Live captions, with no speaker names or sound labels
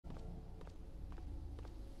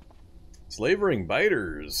Slavering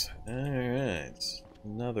biters. Alright.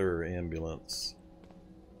 Another ambulance.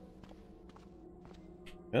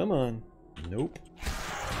 Come on. Nope.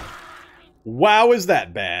 Wow, is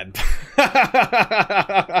that bad?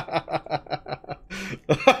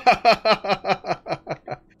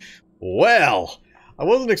 Well, I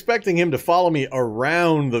wasn't expecting him to follow me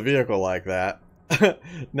around the vehicle like that.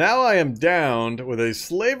 Now I am downed with a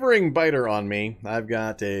slavering biter on me. I've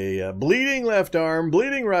got a bleeding left arm,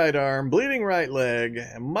 bleeding right leg.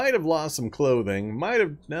 I might have lost some clothing. Might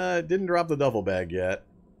have didn't drop the duffel bag yet.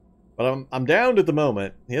 But I'm downed at the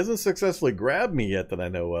moment. He hasn't successfully grabbed me yet that I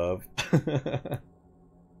know of.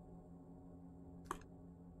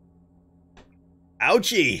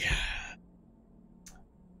 Ouchie!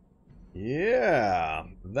 Yeah,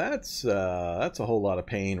 that's a whole lot of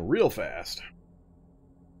pain real fast.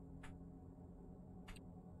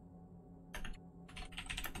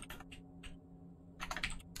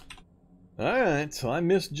 Alright, so I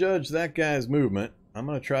misjudged that guy's movement. I'm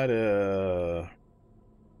going to try to...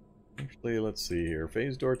 Actually, let's see here.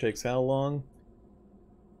 Phase door takes how long?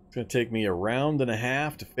 It's going to take me a round and a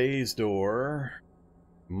half to phase door.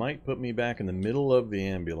 Might put me back in the middle of the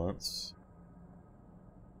ambulance.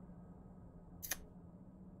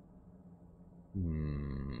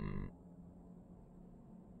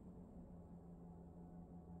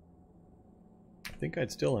 I think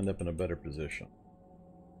I'd still end up in a better position.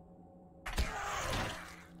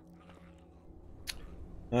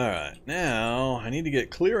 Alright, now I need to get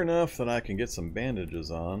clear enough that I can get some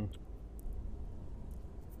bandages on.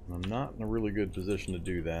 I'm not in a really good position to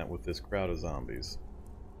do that with this crowd of zombies.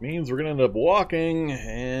 Means we're going to end up walking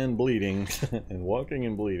and bleeding. And walking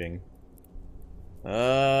and bleeding.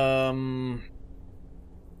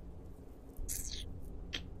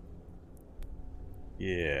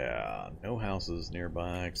 Yeah, no houses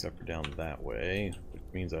nearby except for down that way, which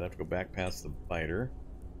means I'd have to go back past the biter.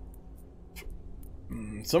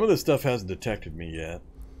 Some of this stuff hasn't detected me yet.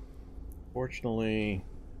 Fortunately...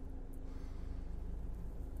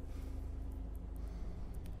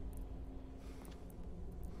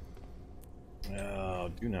 Oh,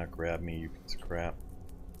 do not grab me, you piece of crap.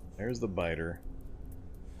 There's the biter.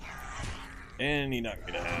 And he knocked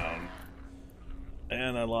me down.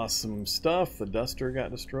 And I lost some stuff. The duster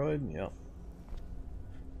got destroyed. Yep.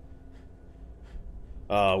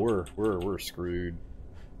 We're screwed.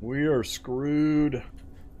 We are screwed.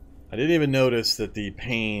 I didn't even notice that the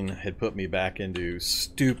pain had put me back into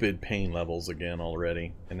stupid pain levels again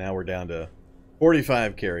already. And now we're down to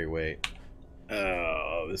 45 carry weight.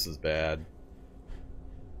 Oh, this is bad.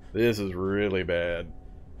 This is really bad.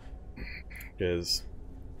 Because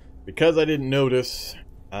I didn't notice,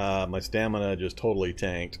 my stamina just totally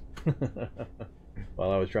tanked while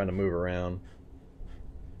I was trying to move around.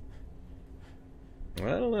 I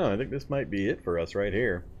don't know. I think this might be it for us right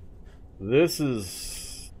here. There's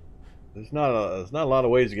not a lot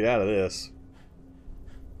of ways to get out of this.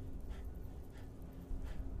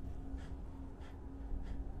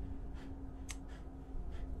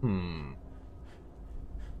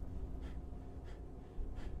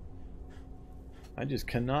 I just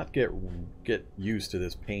cannot get used to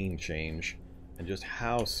this pain change and just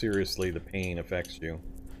how seriously the pain affects you.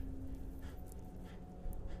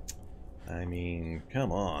 I mean,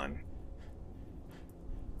 come on.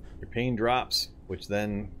 Your pain drops, which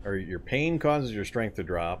then, or your pain causes your strength to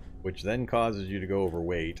drop, which then causes you to go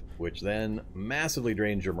overweight, which then massively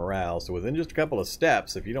drains your morale. So within just a couple of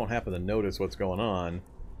steps, if you don't happen to notice what's going on,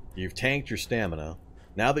 you've tanked your stamina.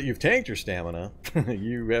 Now that you've tanked your stamina,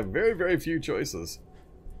 you have very, very few choices.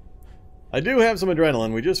 I do have some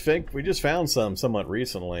adrenaline. We just found some somewhat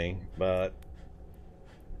recently, but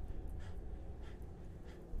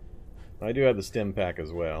I do have the stim pack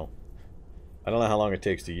as well. I don't know how long it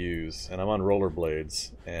takes to use, and I'm on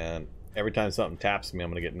rollerblades, and every time something taps me,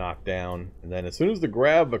 I'm going to get knocked down. And then as soon as the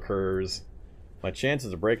grab occurs, my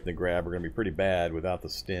chances of breaking the grab are going to be pretty bad without the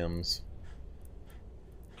stims.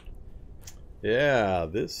 Yeah,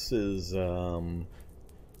 this is,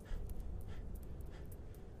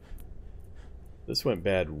 this went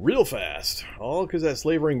bad real fast. All because that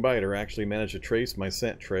slavering biter actually managed to trace my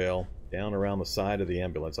scent trail down around the side of the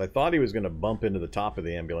ambulance. I thought he was going to bump into the top of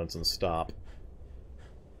the ambulance and stop.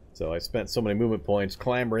 So I spent so many movement points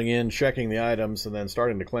clambering in, checking the items, and then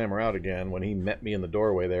starting to clamber out again when he met me in the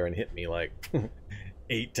doorway there and hit me like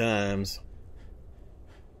 8 times.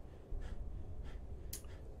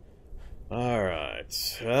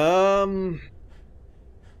 Alright, and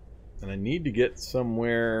I need to get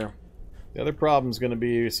somewhere. The other problem is going to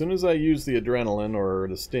be, as soon as I use the adrenaline or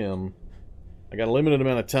the stim, I got a limited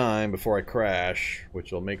amount of time before I crash,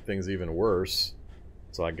 which will make things even worse.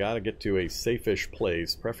 So I gotta get to a safe-ish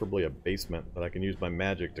place, preferably a basement that I can use my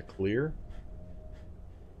magic to clear.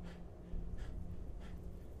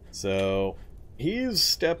 So he's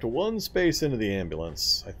stepped one space into the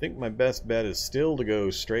ambulance. I think my best bet is still to go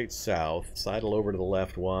straight south, sidle over to the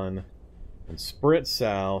left one, and sprint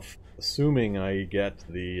south, assuming I get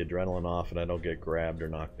the adrenaline off and I don't get grabbed or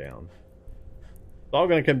knocked down. It's all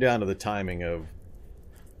going to come down to the timing of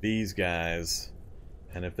these guys,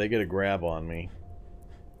 and if they get a grab on me.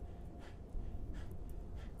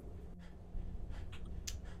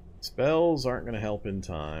 Spells aren't going to help in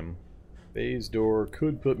time. Phase door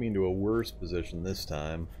could put me into a worse position this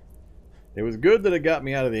time. It was good that it got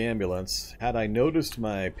me out of the ambulance. Had I noticed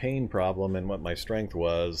my pain problem and what my strength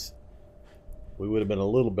was, we would have been a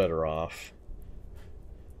little better off.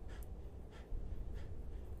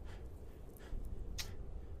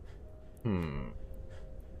 And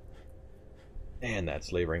that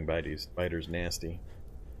Slavering biter's nasty.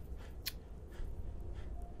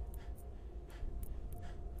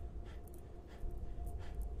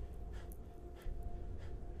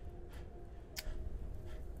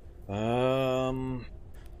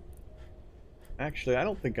 Actually, I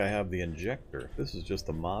don't think I have the injector. This is just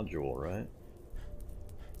the module, right?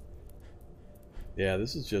 Yeah,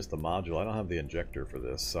 this is just the module. I don't have the injector for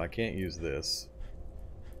this, so I can't use this.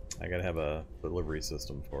 I gotta have a delivery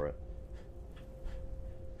system for it.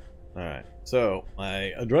 Alright, so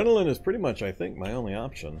my adrenaline is pretty much, I think, my only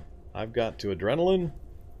option. I've got to adrenaline.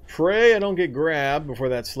 Pray I don't get grabbed before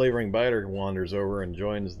that Slavering biter wanders over and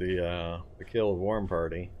joins the kill Vorm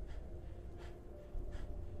party.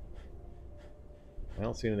 I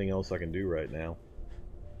don't see anything else I can do right now.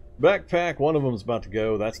 Backpack, one of them's about to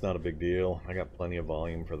go. That's not a big deal. I got plenty of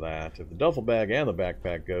volume for that. If the duffel bag and the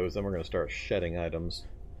backpack goes, then we're going to start shedding items.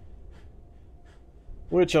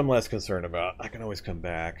 Which I'm less concerned about. I can always come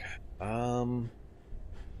back. Well,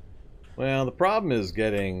 the problem is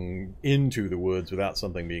getting into the woods without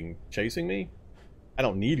something chasing me. I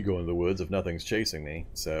don't need to go into the woods if nothing's chasing me.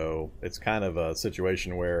 So it's kind of a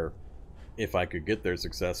situation where if I could get there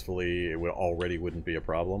successfully, it wouldn't be a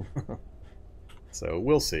problem. So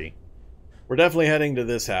we'll see. We're definitely heading to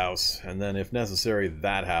this house, and then if necessary,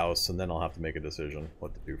 that house, and then I'll have to make a decision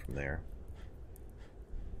what to do from there.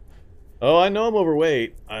 Oh, I know I'm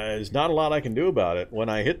overweight. There's not a lot I can do about it. When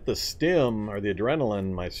I hit the stim, or the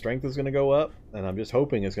adrenaline, my strength is going to go up, and I'm just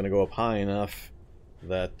hoping it's going to go up high enough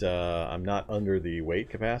that I'm not under the weight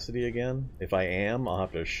capacity again. If I am, I'll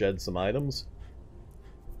have to shed some items.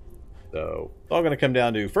 So, it's all going to come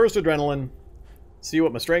down to first adrenaline, see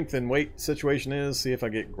what my strength and weight situation is, see if I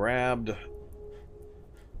get grabbed.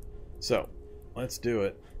 So, let's do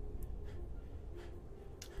it.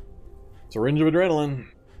 Syringe of adrenaline.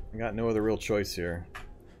 I got no other real choice here.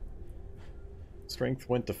 Strength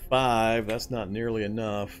went to 5. That's not nearly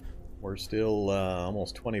enough. We're still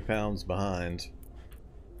almost 20 pounds behind.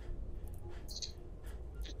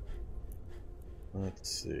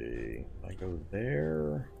 Let's see. If I go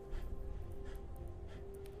there...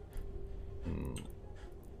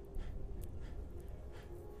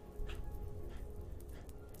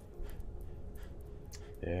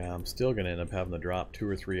 Yeah, I'm still going to end up having to drop 2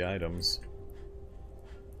 or 3 items.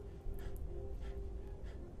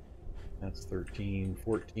 That's 13,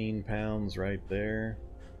 14 pounds right there.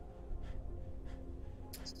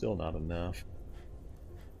 Still not enough.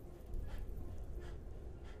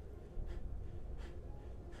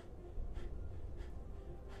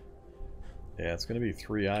 Yeah, it's going to be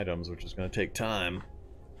 3 items, which is going to take time.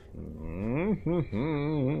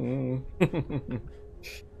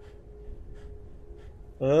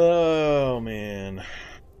 Oh, man.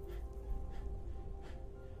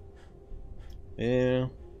 Yeah.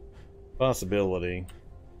 Possibility.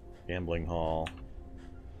 Gambling hall.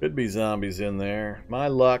 Could be zombies in there. My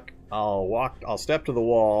luck, I'll step to the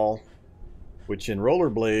wall, which in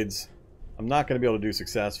rollerblades, I'm not going to be able to do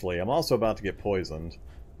successfully. I'm also about to get poisoned.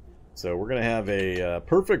 So we're going to have a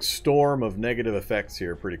perfect storm of negative effects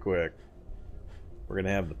here pretty quick. We're going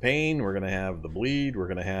to have the pain, we're going to have the bleed, we're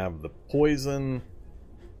going to have the poison.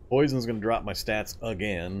 Poison's going to drop my stats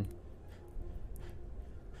again.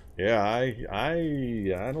 Yeah,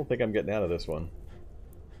 I don't think I'm getting out of this one.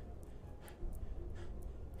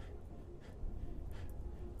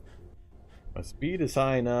 My speed is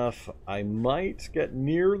high enough. I might get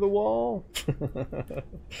near the wall.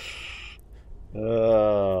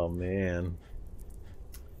 Oh, man.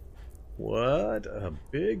 What a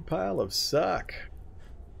big pile of suck.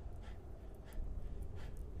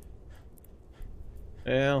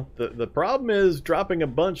 Well, the problem is dropping a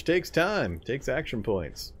bunch takes time, takes action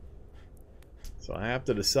points. So I have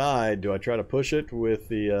to decide, do I try to push it with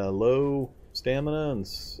the low stamina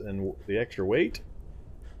and the extra weight.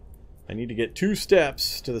 I need to get 2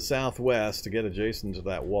 steps to the southwest to get adjacent to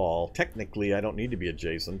that wall. Technically, I don't need to be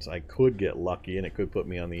adjacent. I could get lucky and it could put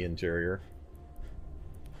me on the interior.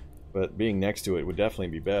 But being next to it would definitely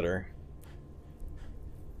be better.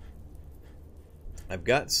 I've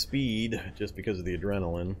got speed just because of the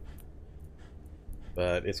adrenaline.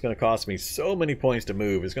 But it's going to cost me so many points to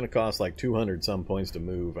move. It's going to cost like 200 some points to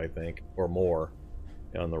move, I think. Or more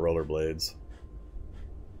on the rollerblades.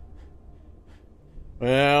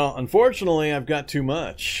 Well, unfortunately, I've got too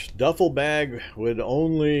much. Duffel bag would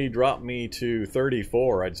only drop me to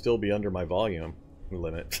 34. I'd still be under my volume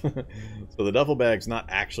limit. So the duffel bag's not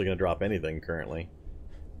actually going to drop anything currently.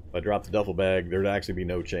 If I drop the duffel bag, there'd actually be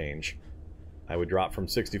no change. I would drop from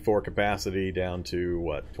 64 capacity down to,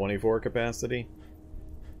 what, 24 capacity?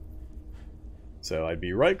 So I'd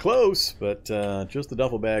be right close, but just the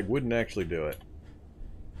duffel bag wouldn't actually do it.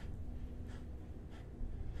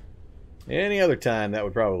 Any other time that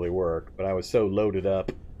would probably work, but I was so loaded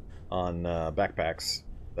up on backpacks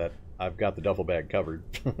that I've got the duffel bag covered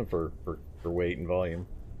for weight and volume.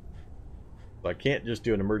 So I can't just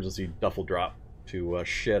do an emergency duffel drop to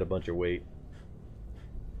shed a bunch of weight.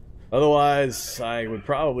 Otherwise, I would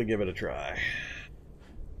probably give it a try.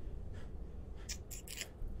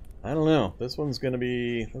 I don't know. This one's gonna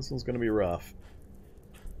be rough.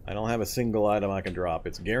 I don't have a single item I can drop.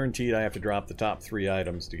 It's guaranteed I have to drop the top 3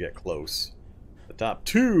 items to get close. The top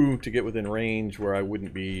 2 to get within range where I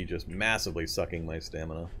wouldn't be just massively sucking my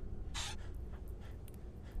stamina.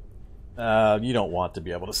 You don't want to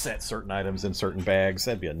be able to set certain items in certain bags.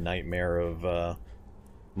 That'd be a nightmare of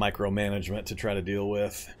micromanagement to try to deal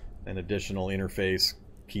with. And additional interface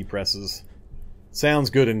key presses.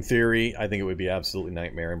 Sounds good in theory. I think it would be absolutely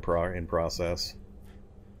nightmare in process.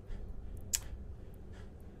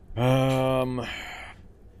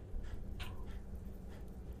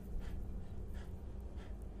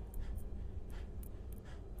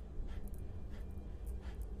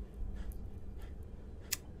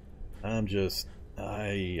 I'm just,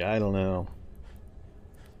 I don't know.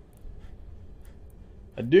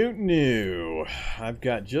 I don't know. I've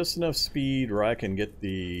got just enough speed where I can get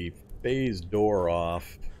the phase door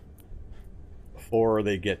off before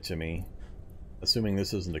they get to me. Assuming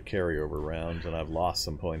this isn't a carryover round, and I've lost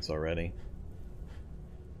some points already.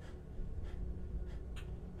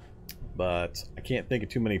 But I can't think of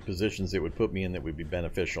too many positions it would put me in that would be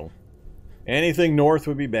beneficial. Anything north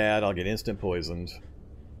would be bad. I'll get instant poisoned.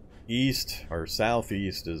 East or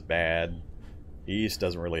southeast is bad. East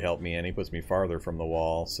doesn't really help me any. Puts me farther from the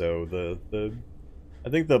wall. So I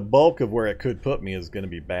think the bulk of where it could put me is going to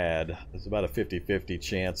be bad. There's about a 50-50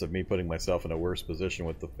 chance of me putting myself in a worse position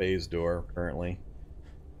with the phase door currently.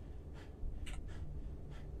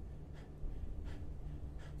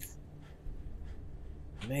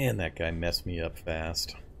 Man, that guy messed me up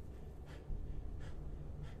fast.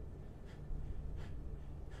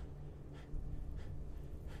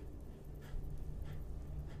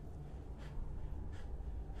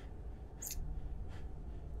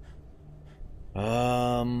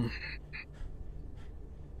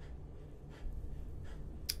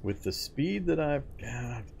 With the speed that I've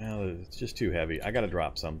got, it's just too heavy. I gotta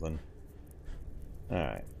drop something.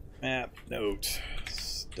 Alright. Map, note,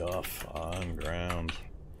 stuff on ground.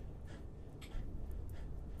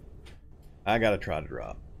 I gotta try to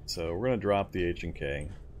drop. So we're gonna drop the H&K.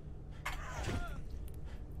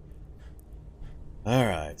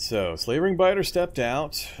 Alright, so Slavering Biter stepped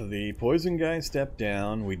out. The poison guy stepped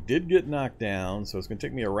down. We did get knocked down, so it's gonna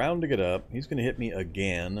take me a round to get up. He's gonna hit me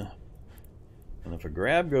again. And if a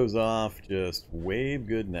grab goes off, just wave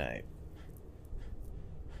goodnight.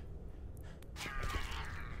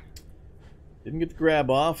 Didn't get the grab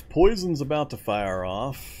off. Poison's about to fire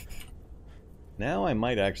off. Now I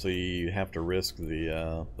might actually have to risk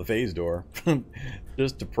the phase door.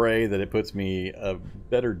 Just to pray that it puts me a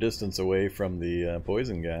better distance away from the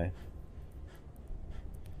poison guy.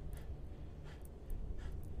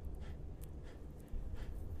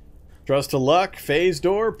 Trust to luck. Phase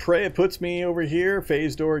door. Pray it puts me over here.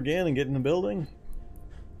 Phase door again and get in the building.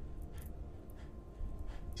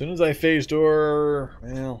 As soon as I phase door,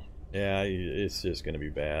 well, yeah, it's just going to be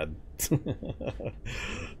bad.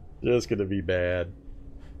 Just going to be bad.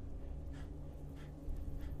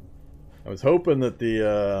 I was hoping that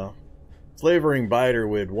the Slavering Biter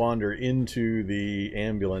would wander into the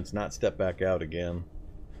ambulance, not step back out again.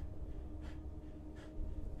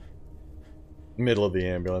 Middle of the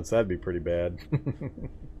ambulance, that'd be pretty bad.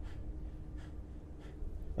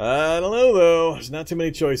 I don't know though, there's not too many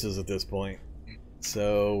choices at this point.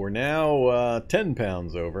 So we're now 10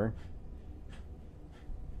 pounds over.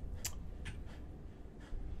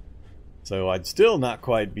 So I'd still not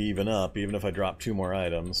quite be even up, even if I dropped 2 more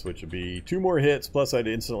items, which would be 2 more hits, plus I'd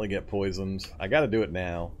instantly get poisoned. I gotta do it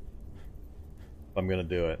now. If I'm gonna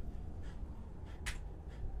do it.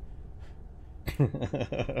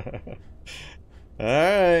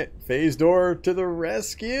 Alright, phase door to the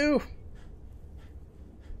rescue.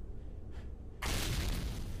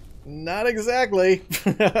 Not exactly.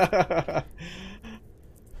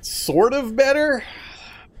 Sort of better,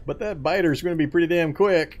 but that biter's going to be pretty damn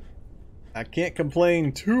quick. I can't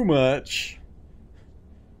complain too much.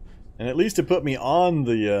 And at least it put me on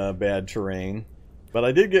the bad terrain. But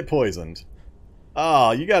I did get poisoned.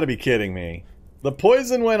 Oh, you gotta be kidding me. The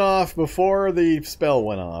poison went off before the spell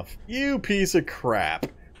went off. You piece of crap.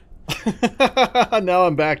 Now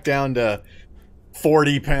I'm back down to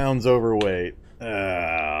 40 pounds overweight.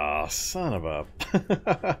 Oh, son of a...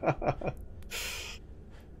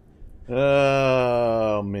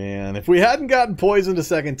 Oh, man. If we hadn't gotten poisoned a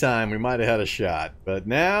second time, we might have had a shot. But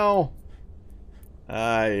now...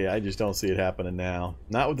 I just don't see it happening now.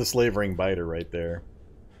 Not with the Slavering biter right there.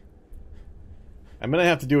 I'm going to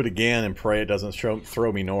have to do it again and pray it doesn't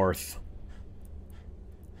throw me north.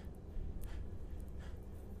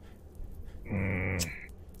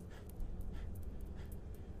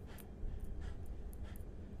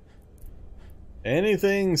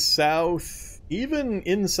 Anything south, even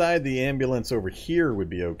inside the ambulance over here would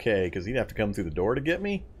be okay, because he'd have to come through the door to get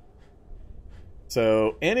me.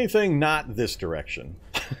 So, anything not this direction.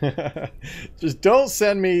 Just don't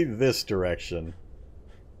send me this direction.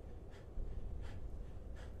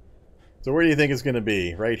 So where do you think it's going to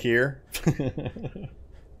be? Right here?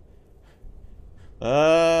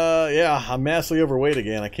 Yeah, I'm massively overweight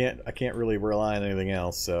again. I can't really rely on anything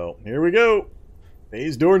else. So, here we go.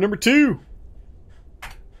 Phase door number 2.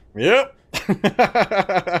 Yep.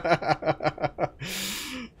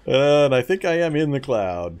 And I think I am in the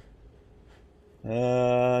cloud.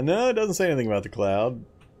 No, it doesn't say anything about the cloud.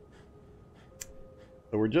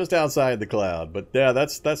 So we're just outside the cloud, but yeah,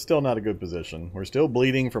 that's still not a good position. We're still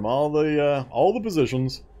bleeding from all the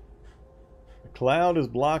positions. The cloud is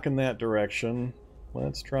blocking that direction.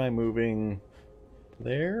 Let's try moving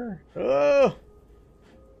there. Oh!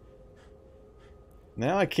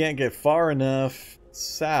 Now I can't get far enough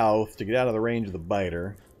south to get out of the range of the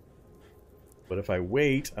biter. But if I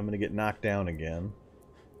wait, I'm going to get knocked down again.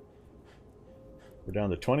 We're down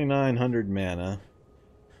to 2,900 mana.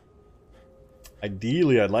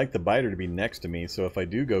 Ideally, I'd like the biter to be next to me, so if I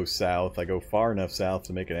do go south, I go far enough south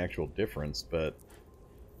to make an actual difference, but...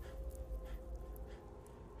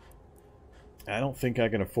 I don't think I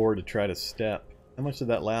can afford to try to step. How much did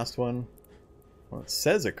that last one? Well, it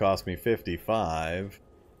says it cost me 55.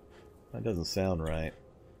 That doesn't sound right.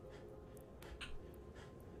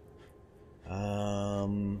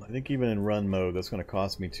 I think even in run mode, that's going to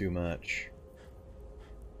cost me too much.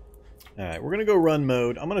 Alright, we're going to go run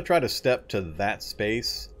mode. I'm going to try to step to that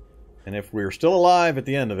space. And if we're still alive at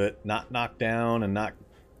the end of it, not knocked down and not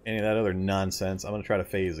any of that other nonsense, I'm going to try to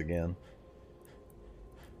phase again.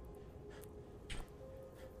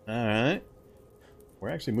 Alright. We're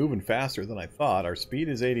actually moving faster than I thought. Our speed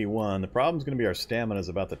is 81. The problem's going to be our stamina is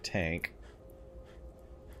about the tank.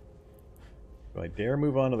 Do I dare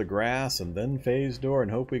move onto the grass and then phase door and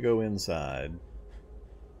hope we go inside?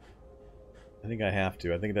 I think I have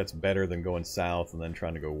to. I think that's better than going south and then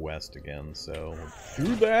trying to go west again. So, we'll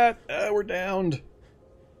do that. We're downed.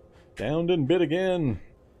 Downed and bit again.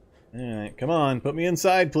 Alright, come on. Put me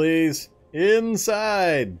inside, please.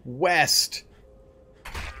 Inside. West.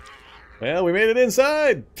 Well, we made it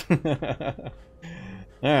inside.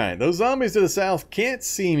 Alright, those zombies to the south can't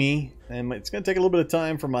see me. And it's going to take a little bit of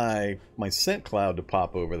time for my scent cloud to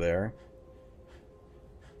pop over there.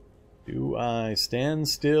 Do I stand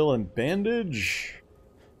still and bandage?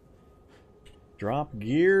 Drop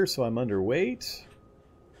gear so I'm underweight?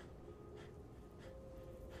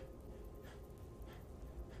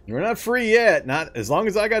 We're not free yet. Not as long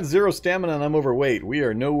as I got 0 stamina and I'm overweight. We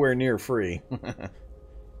are nowhere near free.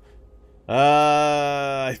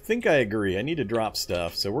 I think I agree. I need to drop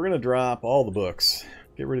stuff. So we're going to drop all the books.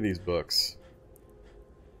 Get rid of these books.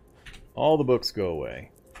 All the books go away.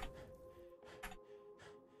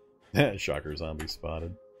 Shocker, zombie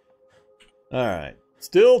spotted. Alright.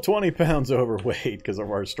 Still 20 pounds overweight because of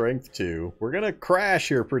our strength 2. We're going to crash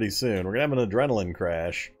here pretty soon. We're going to have an adrenaline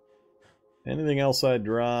crash. Anything else I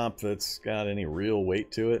drop that's got any real weight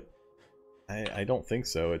to it? I don't think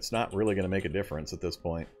so. It's not really going to make a difference at this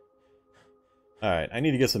point. Alright, I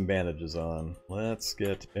need to get some bandages on. Let's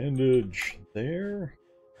get bandage there.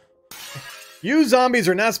 You zombies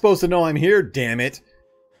are not supposed to know I'm here, damn it.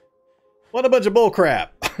 What a bunch of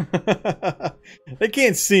bullcrap. They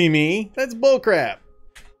can't see me. That's bullcrap.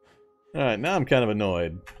 Alright, now I'm kind of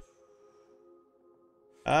annoyed.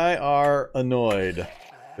 I are annoyed.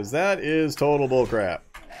 Because that is total bullcrap.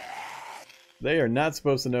 They are not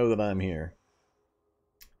supposed to know that I'm here.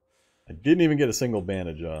 I didn't even get a single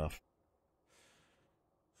bandage off.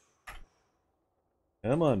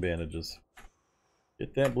 Come on, bandages.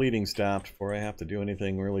 Get that bleeding stopped before I have to do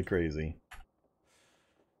anything really crazy.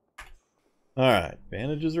 Alright,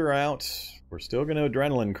 bandages are out. We're still going to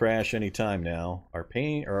adrenaline crash any time now. Our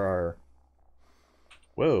pain, or our...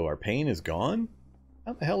 Whoa, our pain is gone?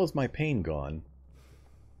 How the hell is my pain gone?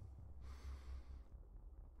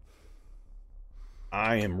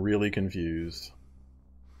 I am really confused.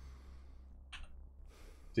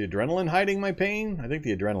 Is the adrenaline hiding my pain? I think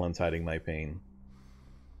the adrenaline's hiding my pain.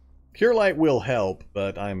 Cure Light will help,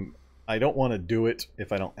 but I don't want to do it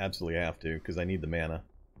if I don't absolutely have to, because I need the mana.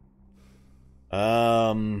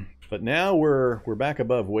 But now we're back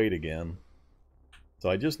above weight again. So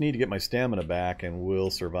I just need to get my stamina back and we'll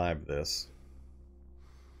survive this.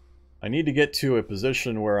 I need to get to a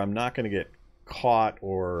position where I'm not going to get caught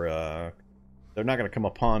or they're not going to come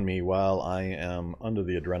upon me while I am under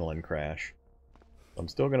the adrenaline crash. I'm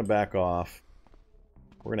still going to back off.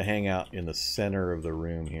 We're going to hang out in the center of the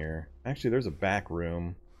room here. Actually, there's a back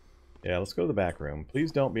room. Yeah, let's go to the back room.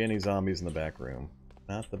 Please don't be any zombies in the back room.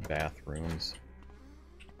 Not the bathrooms.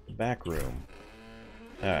 The back room.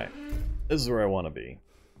 Alright. This is where I want to be.